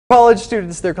College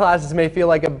students, their classes may feel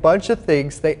like a bunch of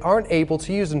things they aren't able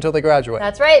to use until they graduate.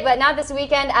 That's right, but not this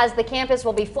weekend, as the campus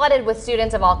will be flooded with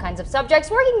students of all kinds of subjects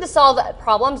working to solve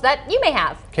problems that you may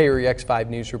have. KREX 5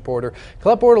 News reporter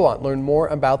Colette Bordelon learned more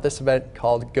about this event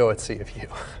called Go at CMU.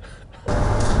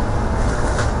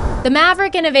 The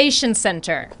Maverick Innovation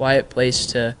Center, Quiet place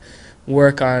to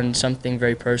work on something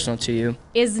very personal to you,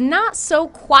 is not so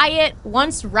quiet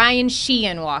once Ryan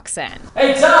Sheehan walks in.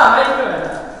 Hey Tom, how you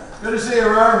doing? Good to see you,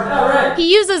 Ron. All right.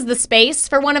 He uses the space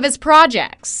for one of his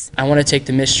projects. I want to take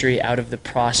the mystery out of the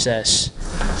process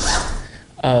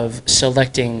of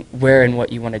selecting where and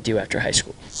what you want to do after high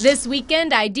school. This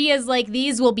weekend, ideas like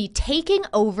these will be taking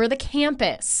over the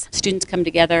campus. Students come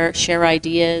together, share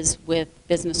ideas with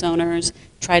business owners,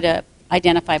 try to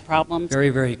identify problems. Very,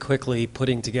 very quickly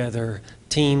putting together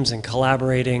teams and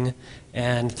collaborating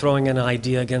and throwing an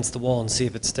idea against the wall and see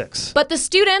if it sticks. But the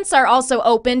students are also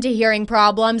open to hearing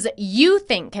problems you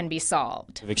think can be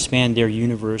solved. Expand their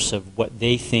universe of what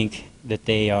they think that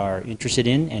they are interested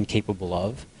in and capable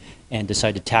of, and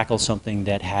decide to tackle something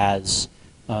that has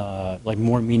like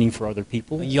more meaning for other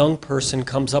people. A young person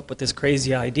comes up with this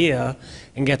crazy idea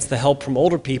and gets the help from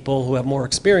older people who have more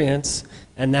experience,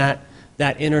 and that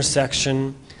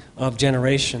intersection of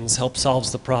generations helps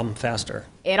solves the problem faster.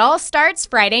 It all starts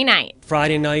Friday night.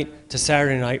 Friday night to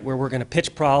Saturday night, where we're going to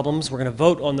pitch problems, we're going to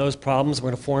vote on those problems,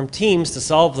 we're going to form teams to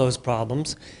solve those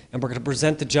problems, and we're going to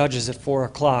present the judges at 4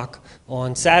 o'clock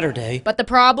on Saturday. But the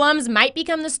problems might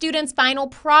become the students' final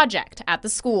project at the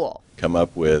school. Come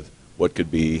up with what could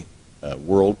be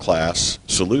world-class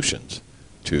solutions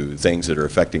to things that are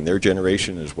affecting their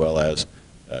generation as well as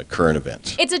current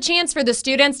events. It's a chance for the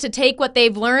students to take what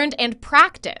they've learned and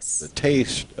practice. The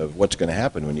taste of what's going to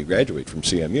happen when you graduate from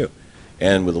CMU.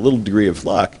 And with a little degree of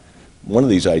luck, one of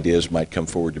these ideas might come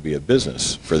forward to be a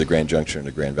business for the Grand Junction and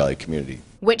the Grand Valley community.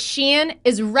 Which Sheehan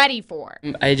is ready for.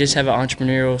 I just have an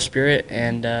entrepreneurial spirit,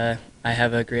 and I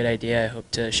have a great idea I hope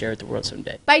to share with the world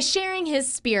someday. By sharing his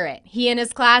spirit, he and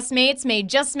his classmates may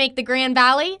just make the Grand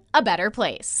Valley a better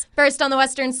place. First on the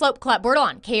Western Slope, Colette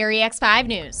Bordelon, KREX 5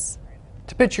 News.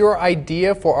 To pitch your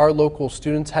idea for our local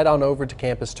students, head on over to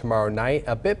campus tomorrow night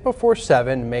a bit before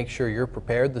 7 and make sure you're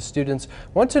prepared. The students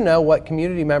want to know what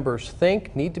community members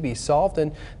think need to be solved,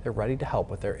 and they're ready to help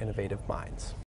with their innovative minds.